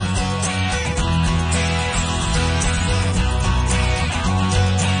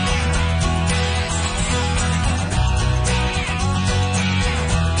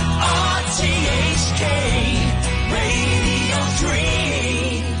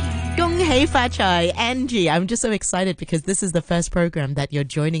Hei Fa Chai, Angie. I'm just so excited because this is the first program that you're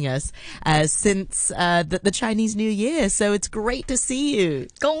joining us since the Chinese New Year. So it's great to see you.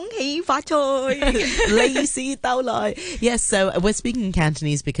 恭喜發財 利是到來. Yes, so we're speaking in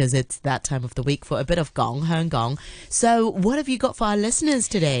Cantonese because it's that time of the week for a bit of Gong Hang Gong. So what have you got for our listeners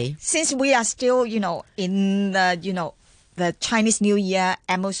today? Since we are still, in the Chinese New Year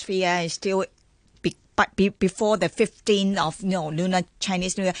atmosphere is still before the 15th of Lunar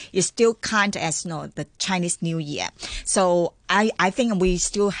Chinese New Year, it still count as the Chinese New Year. So I think we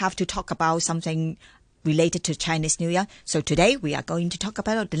still have to talk about something related to Chinese New Year. So today we are going to talk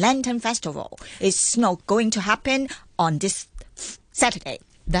about the Lantern Festival. It's going to happen on this Saturday.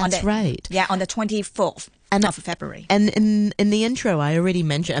 That's right. Yeah, on the 24th. Of February. And in the intro, I already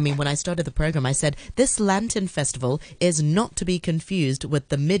mentioned, when I started the program, I said this Lantern Festival is not to be confused with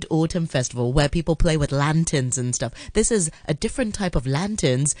the Mid-Autumn Festival where people play with lanterns and stuff. This is a different type of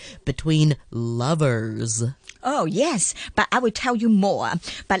lanterns between lovers. Oh, yes. But I will tell you more.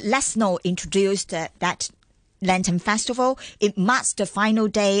 But let's now introduce that Lantern Festival. It marks the final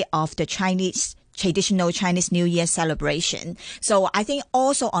day of the traditional Chinese New Year celebration. So I think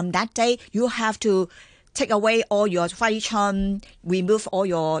also on that day, you have to take away all your fai chun, remove all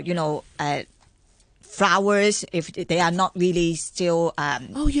your, flowers if they are not really still...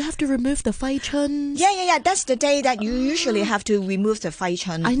 you have to remove the fai chun? Yeah. That's the day that you usually have to remove the fai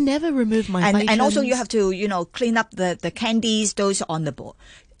chun. I never remove my fai chun. And also you have to, clean up the candies, those on the board.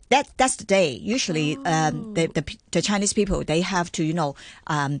 That's the day. Usually the Chinese people, they have to,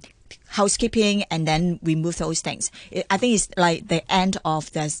 housekeeping and then remove those things. I think it's like the end of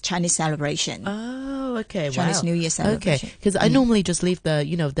the Chinese celebration. Oh, okay. Chinese New Year celebration. Okay, because I normally just leave the,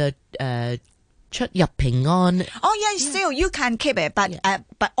 the 出入平安. Oh, yeah, still you can keep it, but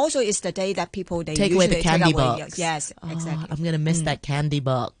also it's the day that people they take away the candy box. Yes, exactly. I'm gonna miss that candy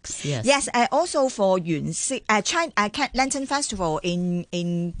box. Yes. Yes, also for Lantern Festival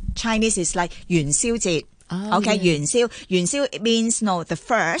in Chinese is like 元宵節. Okay, 元宵. 元宵 it means the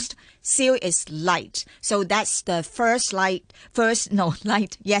first. 宵 is light. So that's the first night. And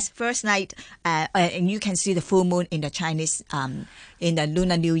you can see the full moon in the Chinese, in the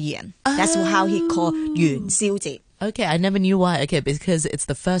Lunar New Year. That's how he called 元宵節. Okay, I never knew why. Okay, because it's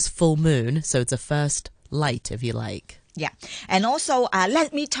the first full moon, so it's a first light, if you like. Yeah. And also,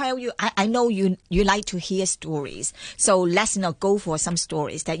 let me tell you, I know you like to hear stories. So let's go for some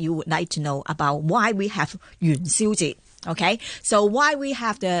stories that you would like to know about why we have 元宵節. Okay. So why we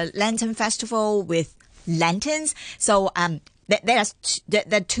have the Lantern Festival with lanterns. So, there are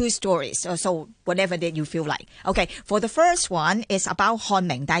two stories. So whatever that you feel like. Okay. For the first one is about Han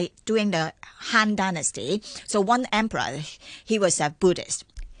Mingdai during the Han Dynasty. So one emperor, he was a Buddhist.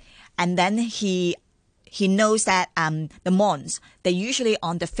 And then he knows that the monks, they usually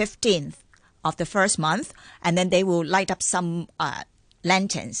on the 15th of the first month, and then they will light up some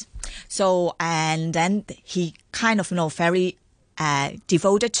lanterns. So, and then he kind of very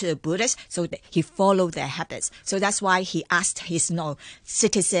devoted to the Buddhists, so he followed their habits. So that's why he asked his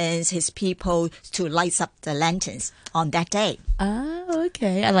citizens, his people to light up the lanterns on that day. Oh,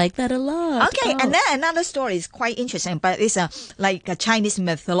 okay. I like that a lot. Okay, and then another story is quite interesting, but it's like a Chinese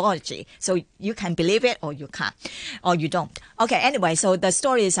mythology. So you can believe it or you can't, or you don't. Okay, anyway, so the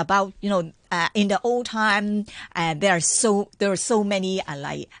story is about, in the old time, there are so many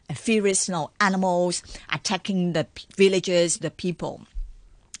furious animals attacking the villages, the people,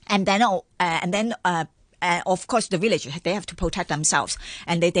 and then of course the villagers, they have to protect themselves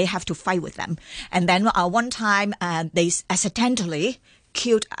and they have to fight with them. And then one time they accidentally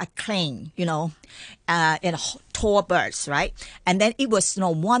killed a crane, in tall birds, right? And then it was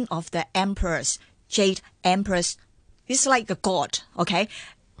one of the emperors, Jade Emperor's. It's like a god, okay?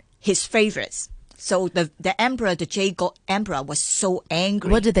 His favorites. So the emperor, the Jade God Emperor, was so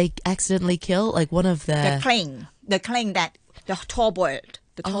angry. What did they accidentally kill? Like one of the crane, the tall bird,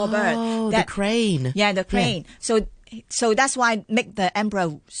 the tall bird. Oh, the crane. Yeah, the crane. Yeah. So that's why make the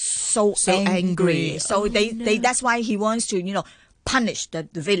emperor so angry. So that's why he wants to punish the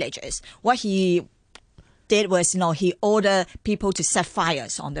villagers. What he did was, he ordered people to set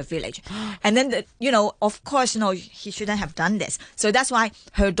fires on the village. And then, of course, he shouldn't have done this. So that's why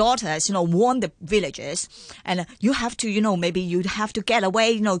her daughters, warned the villagers. And you have to, maybe you have to get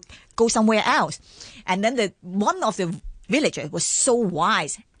away, go somewhere else. And then one of the villagers was so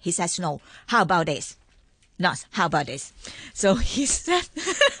wise. He says, no, how about this? No, how about this? So he said,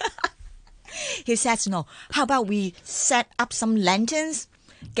 no, how about we set up some lanterns,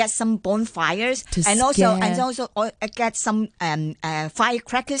 get some bonfires, and also get some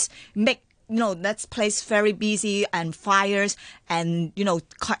firecrackers, make that place very busy and fires and,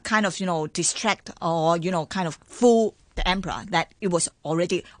 kind of, distract or, kind of fool the emperor that it was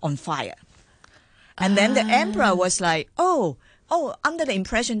already on fire. And then the emperor was like, under the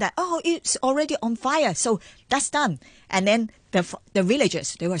impression that, it's already on fire. So that's done. And then the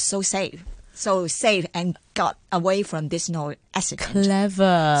villagers, they were so safe and got away from this accident.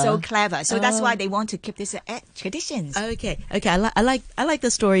 Clever. So clever. So that's why they want to keep these traditions. Okay. I like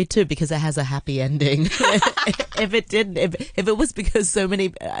the story too because it has a happy ending. If it didn't, if it was because so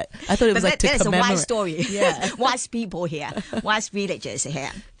many, I thought it was to commemorate. That is a wise story. Yeah. Wise people here. Wise villagers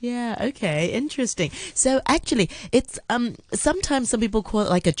here. Yeah, okay, interesting. So actually, it's sometimes some people call it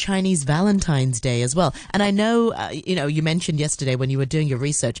like a Chinese Valentine's Day as well. And I know, you mentioned yesterday when you were doing your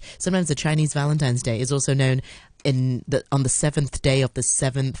research, sometimes the Chinese Valentine's Day is also known on the 7th day of the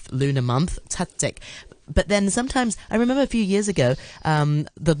 7th lunar month, Tzatzik. But then sometimes, I remember a few years ago,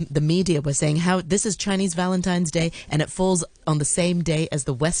 the media was saying how this is Chinese Valentine's Day and it falls on the same day as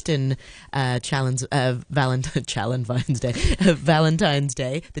the Western Valentine's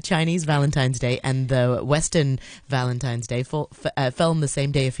Day, the Chinese Valentine's Day and the Western Valentine's Day fell on the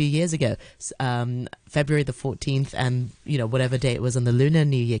same day a few years ago, February the 14th and, whatever day it was on the Lunar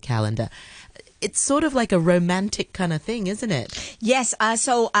New Year calendar. It's sort of like a romantic kind of thing, isn't it? Yes.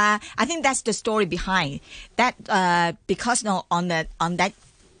 So I think that's the story behind that. Because on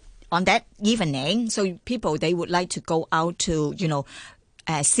that evening, so people they would like to go out to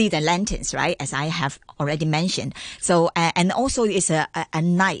see the lanterns, right? As I have already mentioned. So and also it's a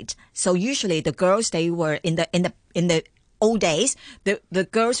night. So usually the girls they were in the old days, the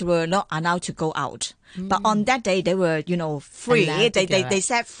girls were not allowed to go out. But on that day, they were, free. They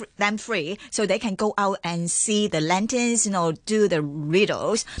set them free so they can go out and see the lanterns, do the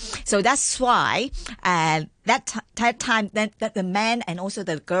riddles. So that's why that time, that the men and also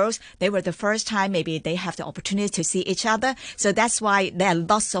the girls, they were the first time maybe they have the opportunity to see each other. So that's why there are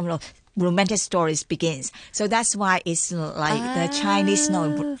lots of romantic stories begins. So that's why it's like the Chinese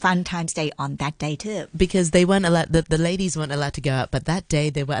Valentine's Day on that day too. Because they weren't allowed, the ladies weren't allowed to go out, but that day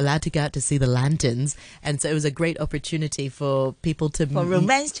they were allowed to go out to see the lanterns. And so it was a great opportunity for people to... For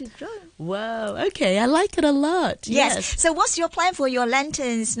romance to join. Whoa, okay, I like it a lot. Yes. So what's your plan for your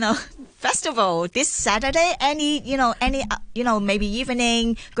lanterns festival this Saturday? Any maybe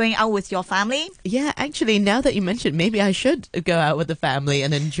evening going out with your family? Yeah, actually, now that you mentioned, maybe I should go out with the family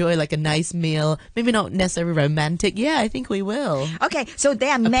and enjoy like a nice meal. Maybe not necessarily romantic. Yeah, I think we will. Okay, so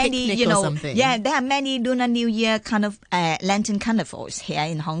there are many, there are many Lunar New Year kind of lantern carnivals here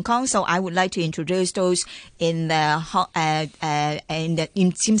in Hong Kong. So I would like to introduce those in Tsim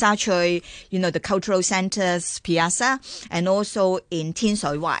Sha Tsui, the cultural centers, Piazza, and also in Tien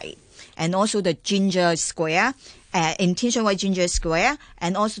Shui Wai, and also the Ginger Square, in Tien Shui Wai Ginger Square,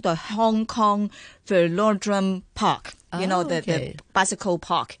 and also the Hong Kong Velodrome Park, the bicycle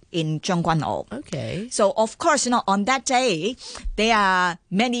park in Zhong Guan O. Okay. So, of course, on that day, there are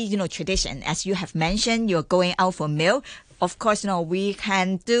many, tradition. As you have mentioned, you're going out for a meal. Of course, we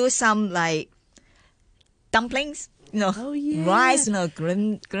can do some like dumplings. Rice,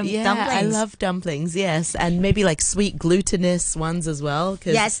 green dumplings. I love dumplings, yes. And maybe like sweet glutinous ones as well.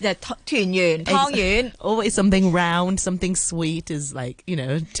 Yes, the 团圆, 汤圆. Always something round, something sweet is like,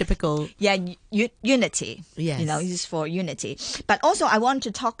 typical. Yeah, unity. Yes. It's for unity. But also I want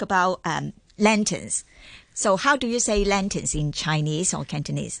to talk about lanterns. So how do you say lanterns in Chinese or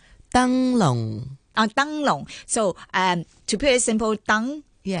Cantonese? 燈籠. 燈籠. So to put it simple, 燈.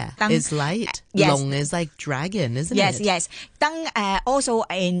 Yeah, Dang, is light. Yes. Long is like dragon, isn't yes, it? Yes, yes. Dang also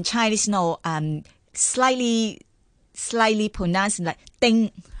in Chinese, slightly pronounced like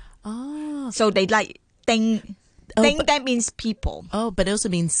ding. Oh. So they like ding. Ding, that means people. Oh, but it also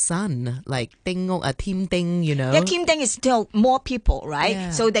means sun, like ding, team ding, Yeah, team ding is still more people, right?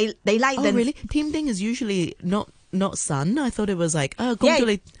 Yeah. So they like Oh, really? Team ding is usually not sun. I thought it was like,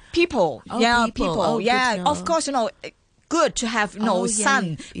 people. Oh, yeah, people. Oh, yeah, of course, good to have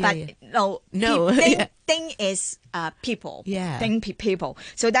sun, but ding is people. Yeah, ding people.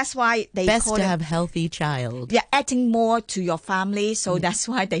 So that's why they best call to have healthy child. Yeah, adding more to your family. So that's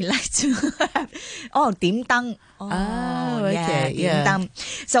why they like to have dim dang. Okay, yeah. Dim dang.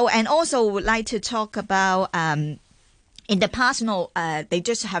 So and also would like to talk about in the past, they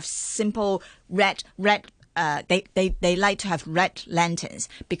just have simple red. They like to have red lanterns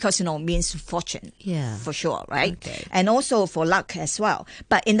because means fortune, for sure, right? Okay. And also for luck as well.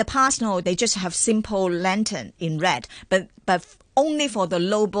 But in the past, they just have simple lantern in red. But only for the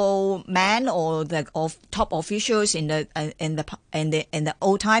noble man or the top officials in the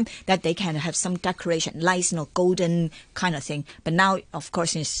old time that they can have some decoration, nice, golden kind of thing. But now, of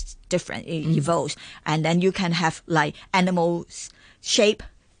course, it's different. It evolves, and then you can have like animal shape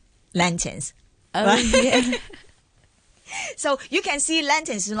lanterns. Oh, right? yeah. So you can see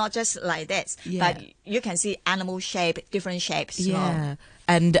lanterns not just like this, Yeah. but you can see animal shape, different shapes. Yeah.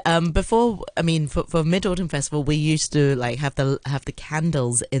 And before, I mean, for Mid-Autumn Festival, we used to like have the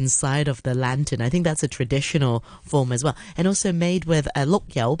candles inside of the lantern. I think that's a traditional form as well, and also made with 碌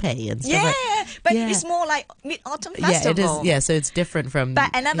柚皮 and stuff. Yeah, but Yeah. it's more like Mid-Autumn Yeah, it Festival. is. Yeah, so it's different from.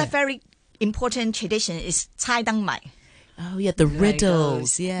 But another yeah. very important tradition is 猜燈謎. Oh yeah, the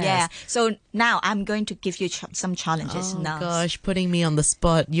riddles. Yes. Yeah. So now I'm going to give you some challenges. Oh now. gosh, putting me on the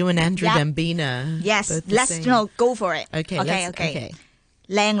spot. You and Andrew Yeah. Dambina. Yes. both the Let's same. go for it. Okay. Okay.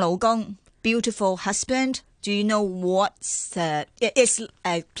 靚老公, beautiful husband. Do you know what's it's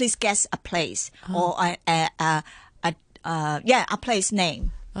please guess a place or a place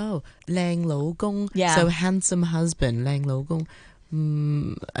name. Oh, 靚老公. Yeah. So handsome husband, 靚老公.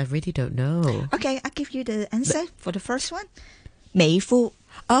 I really don't know. Okay, I'll give you the answer for the first one. 美夫.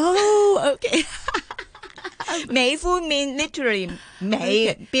 Oh, okay. 美夫mean literally 美,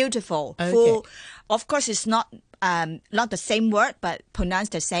 Okay. beautiful. Okay. 夫, of course, it's not the same word, but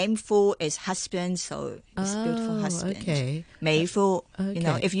pronounced the same. 夫 is husband, so it's beautiful husband. Okay. 美夫. Okay. You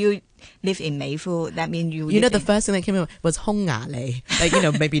know, if you live in 美夫, that means you. You know, live the in- first thing that came in was 匈牙利. Like,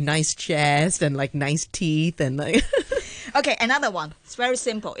 maybe nice chest and like nice teeth and like. Okay, another one. It's very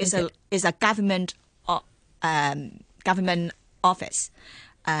simple. It's a government government office.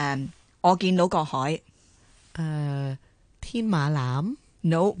 我見到個海. 天馬藍?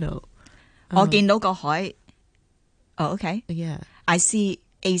 No. No. 我見到個海. Oh, okay. Yeah, I see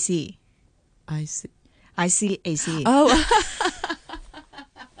AC. I see. I see AC. Oh.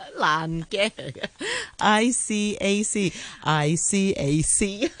 難嘅. I see AC. I see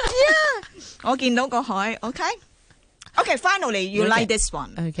AC. 我見到個海. Okay. Okay, finally, you Okay. like this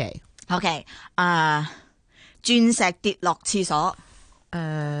one. Okay. Okay. 鑽石跌落廁所.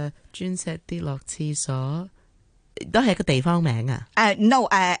 鑽石跌落廁所都係一個地方名啊。No.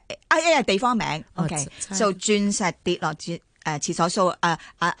 地方名. Okay. 猜 So 鑽石跌落廁所. So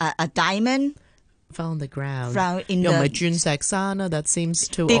a diamond Found on the ground. found in 又唔係 the 鑽石山啦。That seems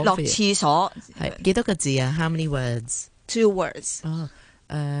too 跌落 obvious. 廁所. 係幾多個字啊？How many words？ 2 words.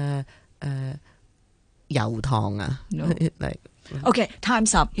 油塘啊 No. Like Okay,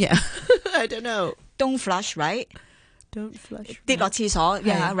 time's up. yeah. I don't know. Don't flush, right? Don't flush. 跌落廁所.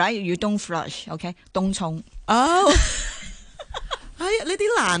 Yeah, 係 right? You don't flush. Okay. 東涌. Oh. 哎呀，呢啲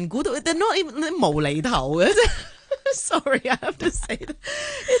難估到，they're not even 你無厘頭嘅啫。Sorry, I have to say that.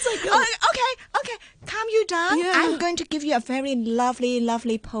 It's like Okay. Calm you down. Yeah. I'm going to give you a very lovely,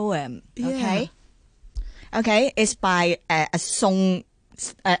 lovely poem. Okay. Okay. It's by a Song,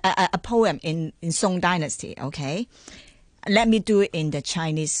 a poem in Song Dynasty. Okay. Let me do it in the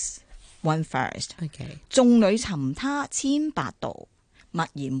Chinese one first. okay. 眾裏尋他千百度，驀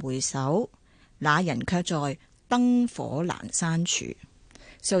然回首，那人卻在燈火闌珊處.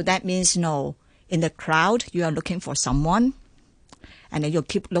 So that means in the crowd you are looking for someone, and then you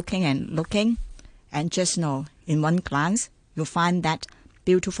keep looking and looking, and just in one glance you find that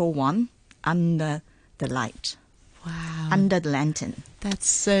beautiful one under the light, Wow. under the lantern. That's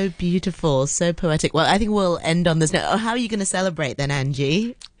so beautiful, so poetic. Well, I think we'll end on this note. Oh, how are you going to celebrate then,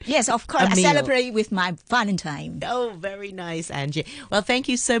 Angie? Yes, of course. A I meal. celebrate with my Valentine. Oh, very nice, Angie. Well, thank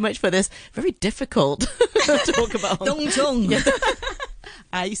you so much for this very difficult talk about. 東涌.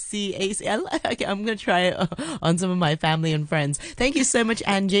 I see. Okay, I'm going to try it on some of my family and friends. Thank you so much,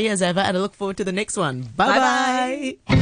 Angie, as ever, and I look forward to the next one. Bye-bye. Bye-bye.